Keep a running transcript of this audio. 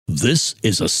This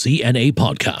is a CNA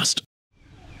podcast.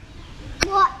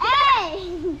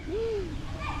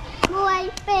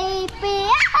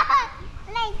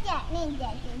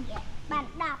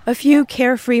 A few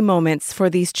carefree moments for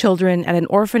these children at an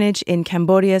orphanage in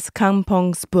Cambodia's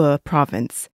Kampong Speu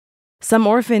province. Some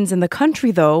orphans in the country,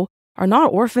 though, are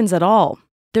not orphans at all.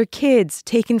 They're kids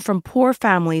taken from poor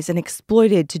families and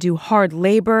exploited to do hard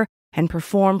labor and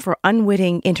perform for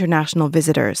unwitting international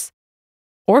visitors.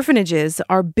 Orphanages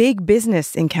are big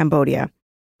business in Cambodia,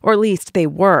 or at least they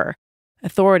were.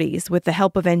 Authorities, with the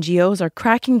help of NGOs, are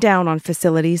cracking down on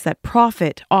facilities that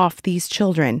profit off these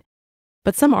children.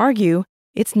 But some argue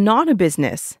it's not a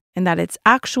business and that it's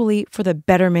actually for the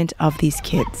betterment of these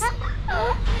kids.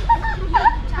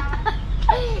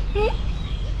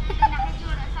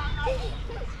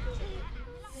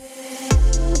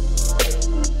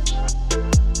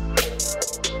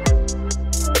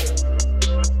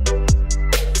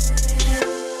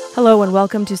 Hello and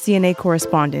welcome to CNA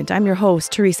Correspondent. I'm your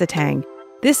host, Teresa Tang.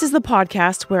 This is the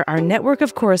podcast where our network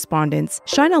of correspondents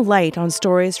shine a light on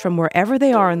stories from wherever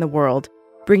they are in the world,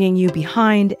 bringing you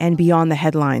behind and beyond the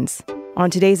headlines. On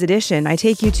today's edition, I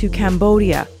take you to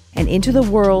Cambodia and into the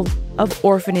world of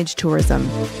orphanage tourism.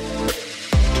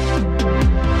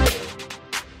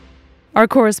 Our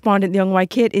correspondent, Young Wai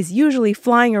Kit, is usually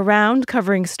flying around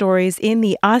covering stories in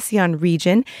the ASEAN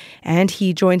region, and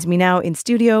he joins me now in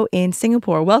studio in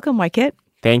Singapore. Welcome, Wai Kit.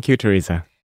 Thank you, Teresa.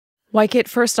 Wai Kit,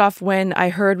 first off, when I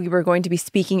heard we were going to be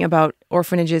speaking about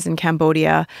orphanages in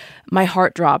Cambodia, my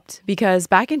heart dropped because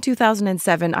back in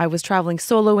 2007, I was traveling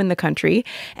solo in the country,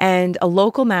 and a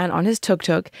local man on his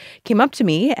tuk-tuk came up to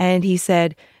me and he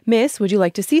said, "Miss, would you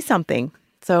like to see something?"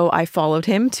 So I followed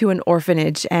him to an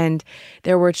orphanage, and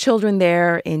there were children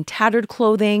there in tattered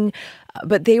clothing,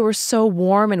 but they were so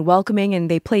warm and welcoming, and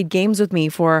they played games with me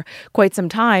for quite some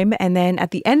time. And then at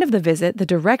the end of the visit, the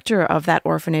director of that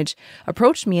orphanage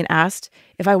approached me and asked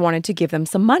if I wanted to give them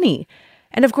some money.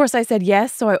 And of course I said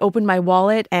yes, so I opened my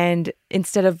wallet, and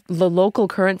instead of the local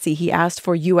currency, he asked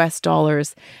for US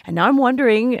dollars. And now I'm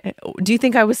wondering, do you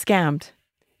think I was scammed?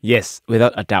 Yes,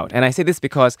 without a doubt. And I say this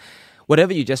because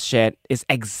whatever you just shared is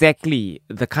exactly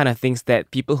the kind of things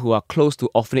that people who are close to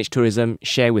orphanage tourism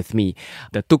share with me.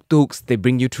 The tuk-tuks, they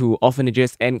bring you to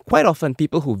orphanages, and quite often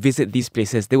people who visit these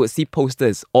places, they would see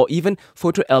posters or even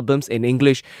photo albums in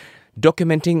English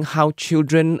documenting how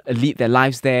children lead their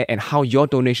lives there and how your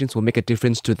donations will make a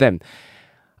difference to them.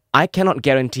 I cannot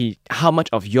guarantee how much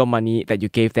of your money that you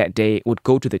gave that day would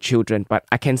go to the children, but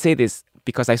I can say this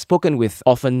because I've spoken with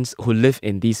orphans who live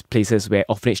in these places where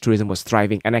orphanage tourism was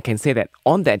thriving, and I can say that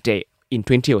on that day in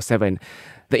 2007,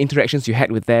 the interactions you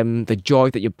had with them, the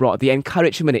joy that you brought, the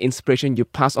encouragement and inspiration you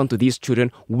passed on to these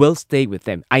children will stay with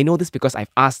them. I know this because I've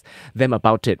asked them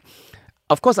about it.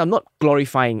 Of course, I'm not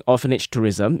glorifying orphanage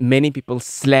tourism. Many people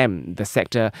slam the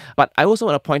sector, but I also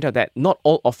want to point out that not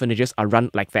all orphanages are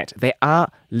run like that. There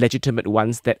are legitimate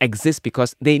ones that exist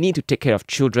because they need to take care of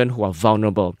children who are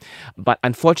vulnerable. But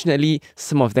unfortunately,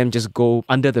 some of them just go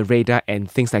under the radar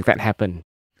and things like that happen.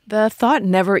 The thought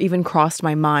never even crossed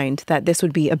my mind that this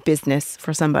would be a business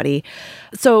for somebody.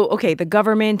 So, okay, the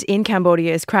government in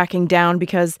Cambodia is cracking down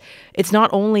because it's not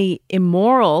only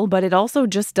immoral, but it also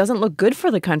just doesn't look good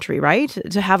for the country, right?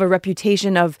 To have a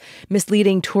reputation of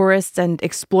misleading tourists and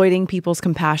exploiting people's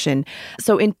compassion.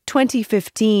 So in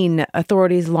 2015,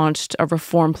 authorities launched a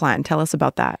reform plan. Tell us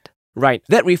about that. Right.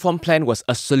 That reform plan was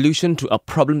a solution to a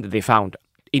problem that they found.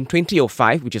 In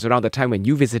 2005, which is around the time when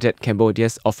you visited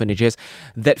Cambodia's orphanages,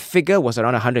 that figure was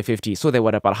around 150. So there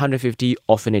were about 150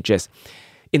 orphanages.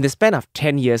 In the span of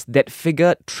 10 years, that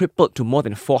figure tripled to more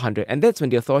than 400. And that's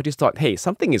when the authorities thought, hey,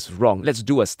 something is wrong. Let's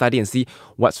do a study and see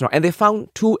what's wrong. And they found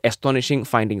two astonishing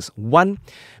findings. One,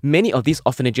 many of these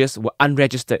orphanages were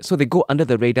unregistered. So they go under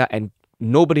the radar and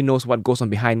nobody knows what goes on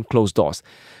behind closed doors.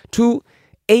 Two,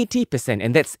 80%,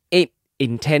 and that's 8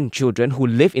 in 10 children who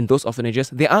live in those orphanages,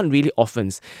 they aren't really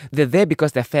orphans. They're there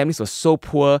because their families were so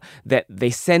poor that they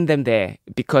send them there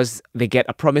because they get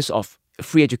a promise of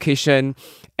free education.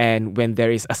 And when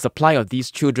there is a supply of these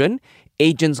children,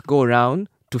 agents go around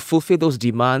to fulfill those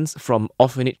demands from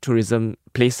orphanage tourism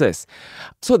places.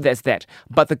 So that's that.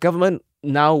 But the government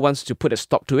now wants to put a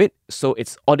stop to it. So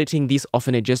it's auditing these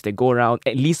orphanages. They go around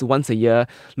at least once a year,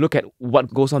 look at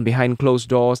what goes on behind closed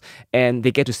doors, and they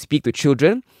get to speak to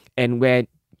children. And where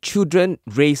children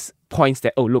raise points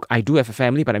that, oh, look, I do have a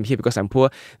family, but I'm here because I'm poor,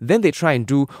 then they try and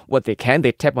do what they can.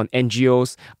 They tap on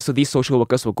NGOs. So these social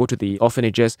workers will go to the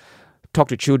orphanages, talk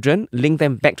to children, link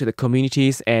them back to the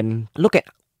communities, and look at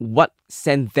what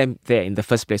sent them there in the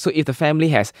first place. So if the family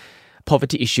has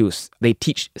poverty issues, they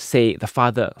teach, say, the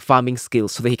father farming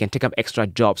skills so that he can take up extra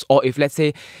jobs. Or if, let's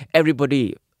say,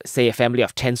 everybody, say a family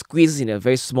of 10 squeezes in a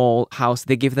very small house,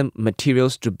 they give them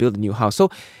materials to build a new house. So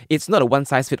it's not a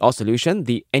one-size-fits-all solution.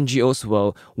 The NGOs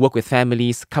will work with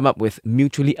families, come up with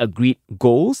mutually agreed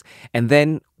goals, and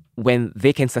then when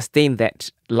they can sustain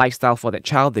that lifestyle for that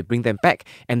child, they bring them back,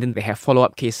 and then they have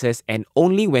follow-up cases, and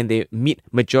only when they meet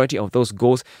majority of those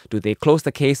goals do they close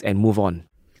the case and move on.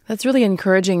 That's really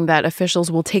encouraging that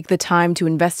officials will take the time to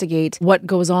investigate what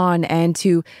goes on and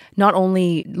to not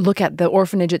only look at the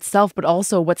orphanage itself, but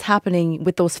also what's happening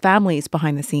with those families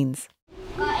behind the scenes.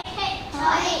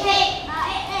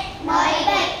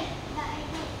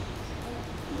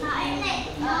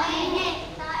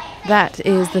 That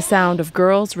is the sound of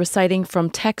girls reciting from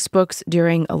textbooks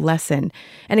during a lesson.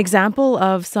 An example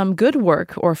of some good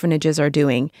work orphanages are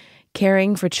doing,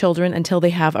 caring for children until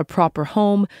they have a proper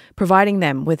home, providing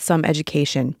them with some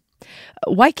education.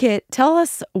 Waikit, tell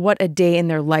us what a day in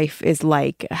their life is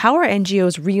like. How are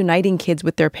NGOs reuniting kids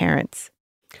with their parents?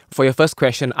 For your first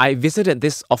question, I visited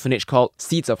this orphanage called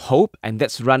Seeds of Hope, and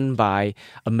that's run by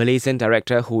a Malaysian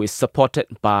director who is supported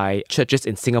by churches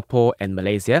in Singapore and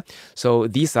Malaysia. So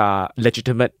these are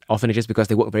legitimate orphanages because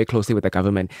they work very closely with the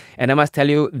government. And I must tell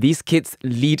you, these kids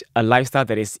lead a lifestyle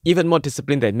that is even more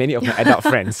disciplined than many of my adult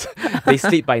friends. They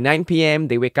sleep by 9 p.m,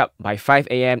 they wake up by 5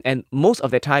 a.m, and most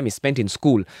of their time is spent in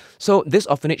school. So this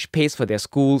orphanage pays for their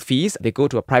school fees. They go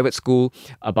to a private school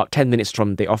about 10 minutes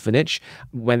from the orphanage.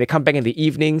 When they come back in the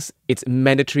evenings, it's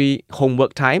mandatory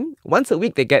homework time. Once a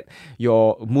week, they get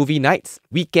your movie nights.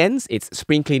 Weekends, it's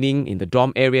spring cleaning in the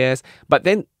dorm areas. But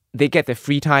then they get their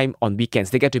free time on weekends.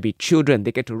 They get to be children.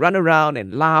 They get to run around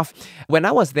and laugh. When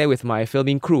I was there with my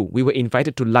filming crew, we were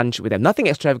invited to lunch with them. Nothing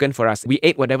extravagant for us. We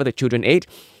ate whatever the children ate.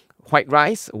 White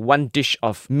rice, one dish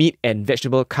of meat and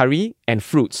vegetable curry, and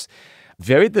fruits.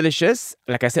 Very delicious.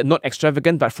 Like I said, not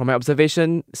extravagant, but from my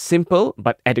observation, simple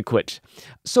but adequate.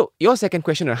 So your second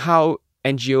question on how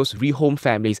NGOs rehome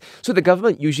families. So the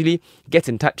government usually gets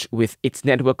in touch with its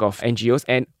network of NGOs,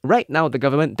 and right now the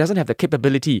government doesn't have the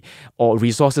capability or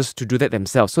resources to do that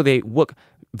themselves. So they work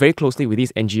very closely with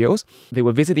these NGOs. They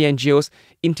will visit the NGOs,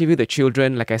 interview the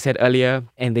children, like I said earlier,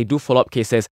 and they do follow-up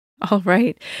cases. All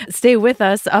right. Stay with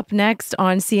us. Up next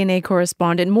on CNA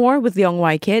Correspondent, more with Leong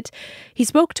Waikit. He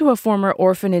spoke to a former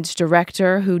orphanage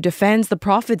director who defends the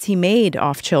profits he made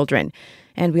off children.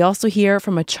 And we also hear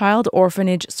from a child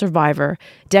orphanage survivor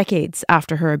decades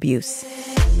after her abuse.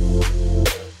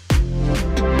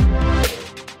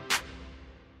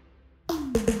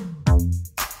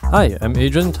 Hi, I'm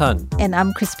Adrian Tan. And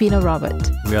I'm Crispina Robert.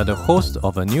 We are the host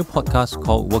of a new podcast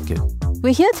called Work It.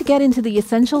 We're here to get into the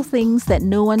essential things that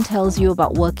no one tells you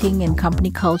about working in company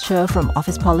culture, from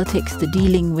office politics to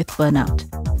dealing with burnout.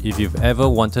 If you've ever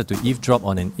wanted to eavesdrop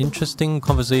on an interesting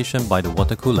conversation by the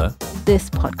water cooler, this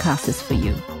podcast is for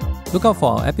you. Look out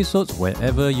for our episodes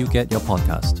wherever you get your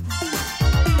podcast.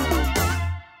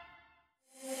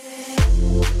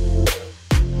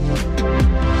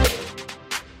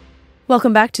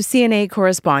 Welcome back to CNA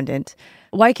Correspondent.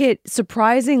 Waikit,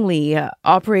 surprisingly,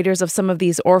 operators of some of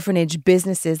these orphanage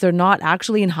businesses, they're not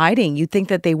actually in hiding. You'd think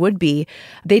that they would be.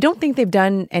 They don't think they've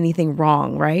done anything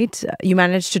wrong, right? You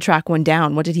managed to track one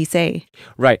down. What did he say?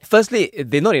 Right. Firstly,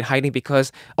 they're not in hiding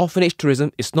because orphanage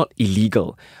tourism is not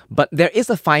illegal. But there is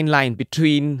a fine line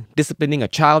between disciplining a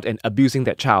child and abusing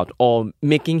that child, or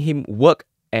making him work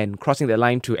and crossing the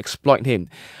line to exploit him.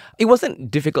 It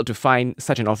wasn't difficult to find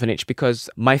such an orphanage because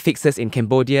my fixers in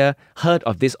Cambodia heard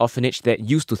of this orphanage that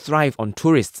used to thrive on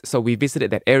tourists. So we visited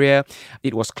that area.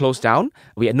 It was closed down.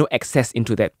 We had no access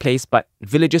into that place, but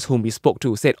villagers whom we spoke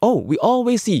to said, oh, we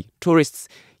always see tourists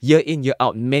year in, year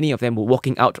out. Many of them were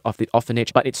walking out of the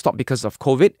orphanage, but it stopped because of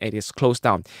COVID. It is closed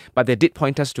down. But they did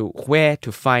point us to where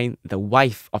to find the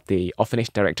wife of the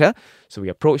orphanage director. So we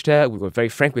approached her. We were very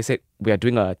frank. We said, we are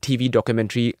doing a TV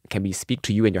documentary. Can we speak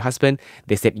to you and your husband?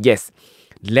 They said, yes.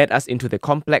 Led us into the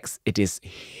complex. It is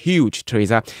huge,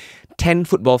 Teresa. 10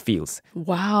 football fields.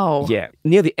 Wow. Yeah.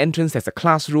 Near the entrance, there's a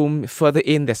classroom. Further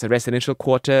in, there's a residential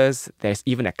quarters. There's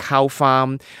even a cow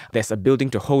farm. There's a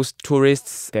building to host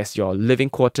tourists. There's your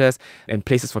living quarters and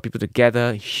places for people to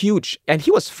gather. Huge. And he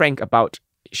was frank about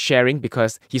sharing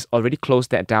because he's already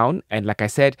closed that down. And like I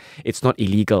said, it's not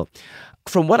illegal.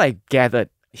 From what I gathered,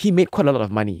 he made quite a lot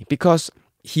of money because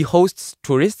he hosts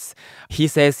tourists. He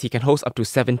says he can host up to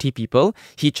 70 people.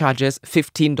 He charges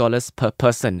 $15 per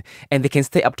person and they can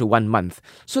stay up to 1 month.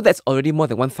 So that's already more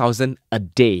than 1,000 a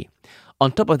day.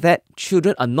 On top of that,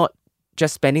 children are not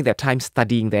just spending their time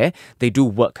studying there. They do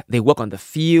work. They work on the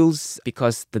fields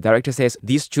because the director says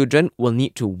these children will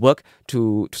need to work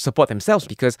to support themselves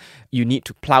because you need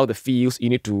to plow the fields, you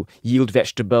need to yield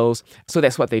vegetables. So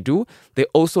that's what they do. They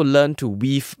also learn to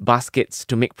weave baskets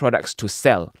to make products to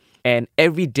sell. And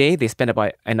every day they spend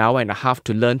about an hour and a half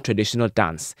to learn traditional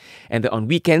dance. And then on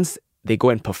weekends, they go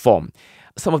and perform.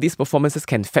 Some of these performances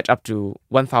can fetch up to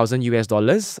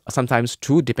 $1,000, sometimes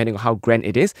two, depending on how grand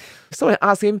it is. So I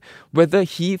asked him whether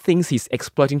he thinks he's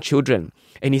exploiting children.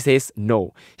 And he says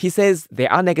no. He says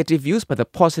there are negative views, but the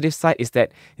positive side is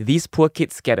that these poor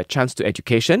kids get a chance to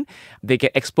education. They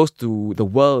get exposed to the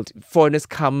world. Foreigners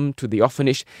come to the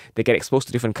orphanage. They get exposed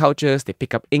to different cultures. They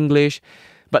pick up English.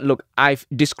 But look, I've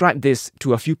described this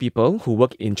to a few people who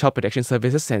work in child protection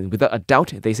services, and without a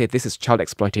doubt, they say this is child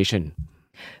exploitation.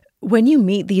 When you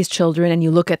meet these children and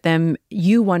you look at them,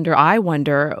 I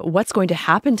wonder what's going to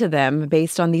happen to them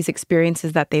based on these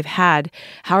experiences that they've had.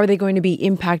 How are they going to be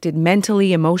impacted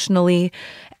mentally, emotionally?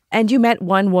 And you met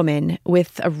one woman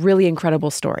with a really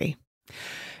incredible story.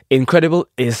 Incredible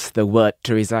is the word,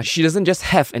 Teresa. She doesn't just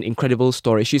have an incredible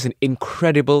story, she's an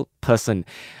incredible person.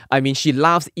 I mean, she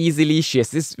laughs easily. She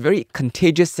has this very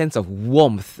contagious sense of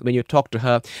warmth when you talk to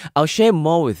her. I'll share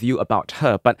more with you about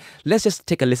her, but let's just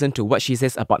take a listen to what she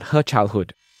says about her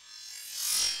childhood.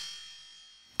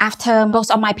 After both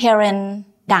of my parents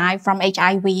died from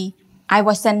HIV, I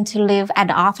was sent to live at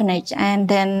the orphanage, and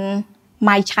then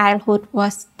my childhood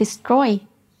was destroyed.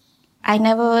 I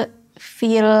never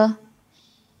feel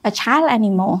a child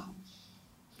anymore.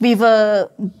 We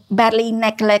were badly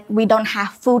neglected. We don't have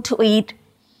food to eat.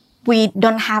 We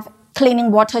don't have cleaning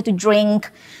water to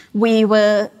drink. We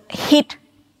were hit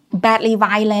badly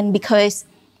violent because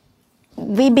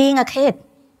we being a kid.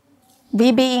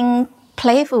 We being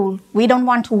playful. We don't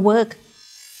want to work.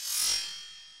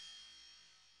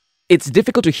 It's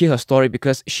difficult to hear her story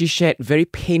because she shared very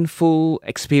painful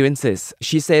experiences.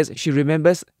 She says she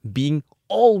remembers being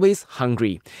always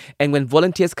hungry. And when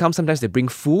volunteers come, sometimes they bring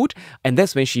food, and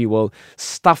that's when she will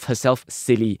stuff herself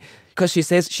silly. Because she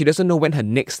says she doesn't know when her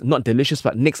next, not delicious,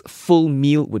 but next full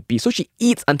meal would be. So she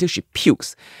eats until she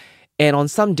pukes. And on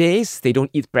some days, they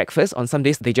don't eat breakfast. On some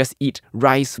days, they just eat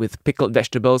rice with pickled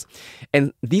vegetables.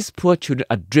 And these poor children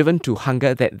are driven to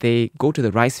hunger that they go to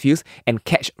the rice fields and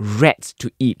catch rats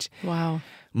to eat. Wow.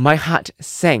 My heart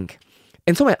sank.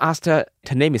 And so I asked her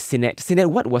name is Sinette. Sinette,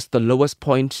 what was the lowest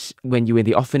point when you were in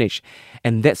the orphanage?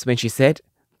 And that's when she said,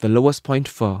 the lowest point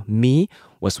for me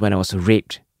was when I was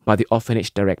raped by the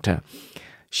orphanage director.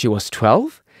 She was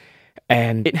 12,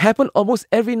 and it happened almost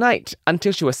every night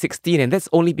until she was 16, and that's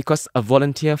only because a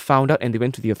volunteer found out and they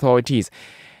went to the authorities.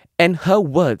 And her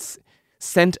words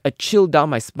sent a chill down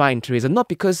my spine, Teresa, not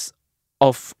because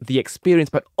of the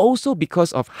experience, but also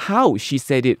because of how she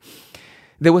said it.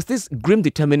 There was this grim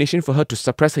determination for her to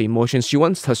suppress her emotions. She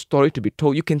wants her story to be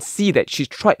told. You can see that she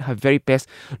tried her very best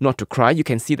not to cry. You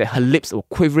can see that her lips were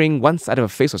quivering. One side of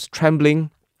her face was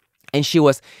trembling. And she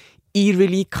was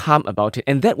eerily calm about it.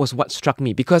 And that was what struck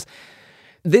me, because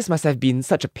this must have been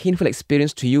such a painful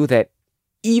experience to you that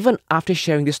even after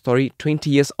sharing this story 20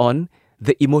 years on,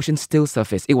 the emotions still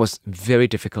surface. It was very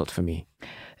difficult for me.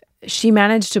 She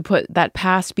managed to put that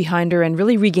past behind her and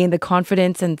really regain the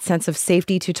confidence and sense of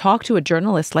safety to talk to a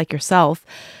journalist like yourself.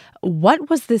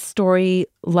 What was this story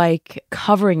like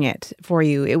covering it for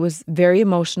you? It was very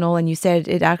emotional, and you said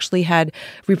it actually had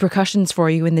repercussions for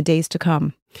you in the days to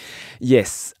come.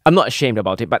 Yes, I'm not ashamed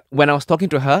about it, but when I was talking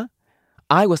to her,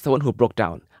 I was the one who broke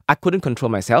down. I couldn't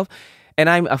control myself, and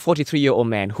I'm a 43-year-old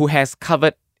man who has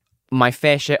covered my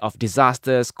fair share of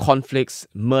disasters, conflicts,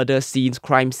 murder scenes,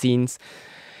 crime scenes.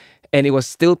 And it was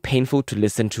still painful to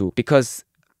listen to, because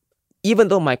even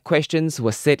though my questions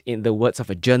were said in the words of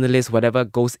a journalist, whatever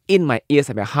goes in my ears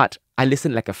and my heart, I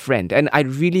listened like a friend. And I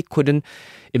really couldn't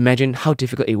imagine how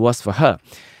difficult it was for her.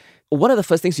 One of the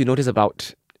first things you notice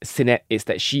about Sinette is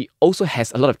that she also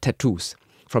has a lot of tattoos,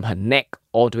 from her neck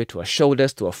all the way to her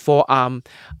shoulders to her forearm.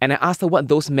 And I asked her what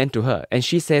those meant to her. And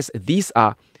she says these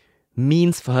are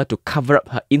means for her to cover up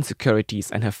her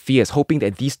insecurities and her fears, hoping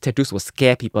that these tattoos will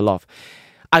scare people off.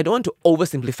 I don't want to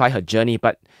oversimplify her journey,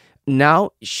 but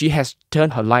now she has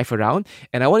turned her life around,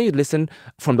 and I want you to listen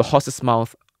from the horse's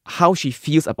mouth how she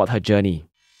feels about her journey.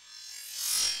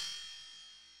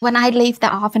 When I left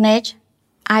the orphanage,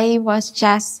 I was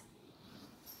just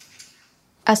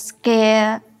a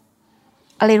scared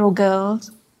little girl.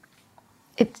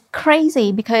 It's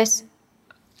crazy because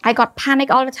I got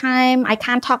panic all the time. I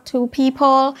can't talk to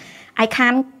people. I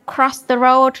can't cross the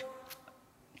road.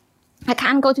 I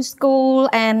can't go to school,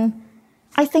 and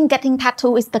I think getting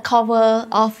tattoo is the cover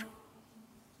of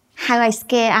how I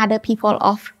scare other people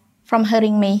off from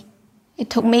hurting me. It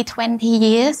took me 20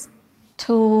 years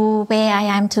to where I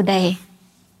am today.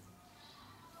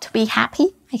 To be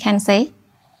happy, I can say.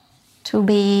 To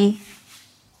be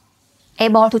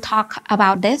able to talk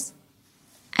about this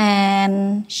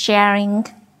and sharing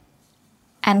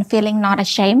and feeling not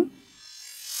ashamed.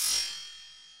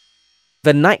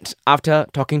 The night after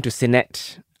talking to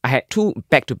Sinette, I had 2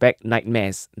 back-to-back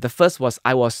nightmares. The first was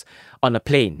I was on a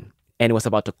plane and it was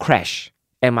about to crash.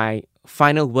 And my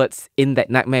final words in that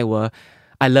nightmare were,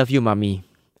 "I love you, mommy."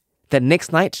 The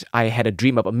next night, I had a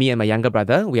dream about me and my younger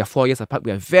brother. We are 4 years apart.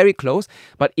 We are very close.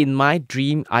 But in my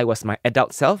dream, I was my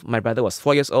adult self. My brother was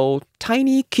 4 years old,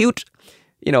 tiny, cute,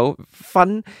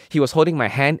 fun. He was holding my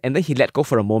hand and then he let go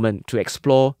for a moment to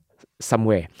explore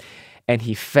somewhere. And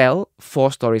he fell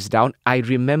 4 stories down. I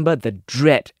remember the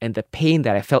dread and the pain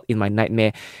that I felt in my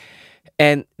nightmare.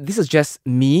 And this is just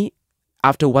me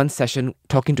after one session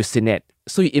talking to Sinette.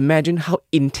 So you imagine how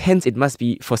intense it must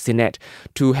be for Sinette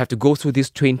to have to go through these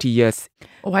 20 years.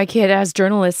 Why, kid, as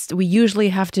journalists, we usually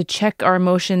have to check our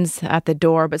emotions at the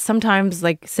door. But sometimes,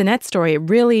 like Sinette's story, it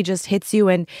really just hits you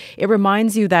and it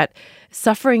reminds you that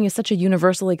suffering is such a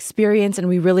universal experience and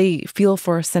we really feel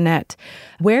for Sinette.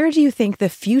 Where do you think the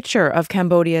future of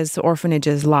Cambodia's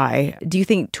orphanages lie? Do you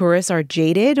think tourists are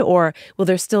jaded or will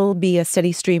there still be a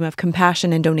steady stream of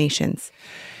compassion and donations?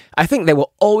 I think there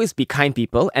will always be kind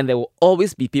people and there will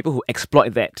always be people who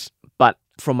exploit that. But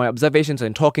from my observations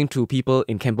and talking to people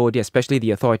in Cambodia, especially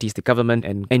the authorities, the government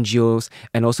and NGOs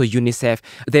and also UNICEF,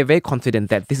 they're very confident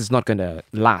that this is not going to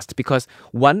last because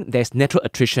one, there's natural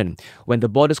attrition. When the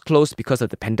borders closed because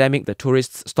of the pandemic, the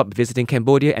tourists stopped visiting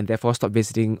Cambodia and therefore stopped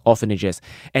visiting orphanages.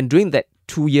 And during that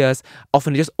 2 years,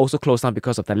 orphanages also closed down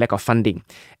because of the lack of funding.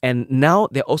 And now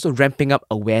they're also ramping up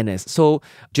awareness. So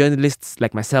journalists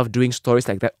like myself doing stories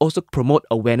like that also promote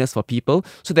awareness for people.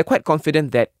 So they're quite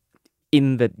confident that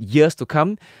in the years to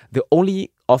come, the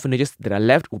only orphanages that are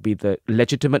left will be the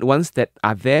legitimate ones that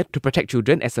are there to protect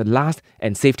children as a last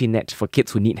and safety net for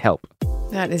kids who need help.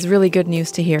 That is really good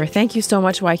news to hear. Thank you so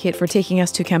much, Waikit, for taking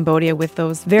us to Cambodia with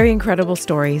those very incredible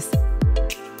stories.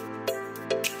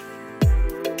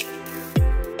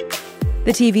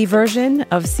 The TV version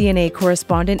of CNA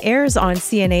Correspondent airs on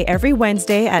CNA every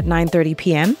Wednesday at 9:30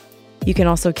 p.m. You can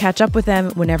also catch up with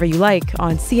them whenever you like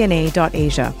on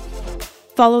cna.asia.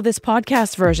 Follow this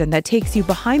podcast version that takes you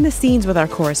behind the scenes with our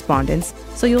correspondents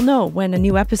so you'll know when a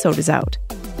new episode is out.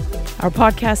 Our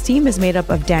podcast team is made up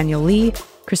of Daniel Lee,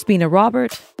 Crispina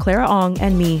Robert, Clara Ong,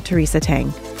 and me, Teresa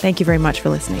Tang. Thank you very much for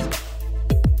listening.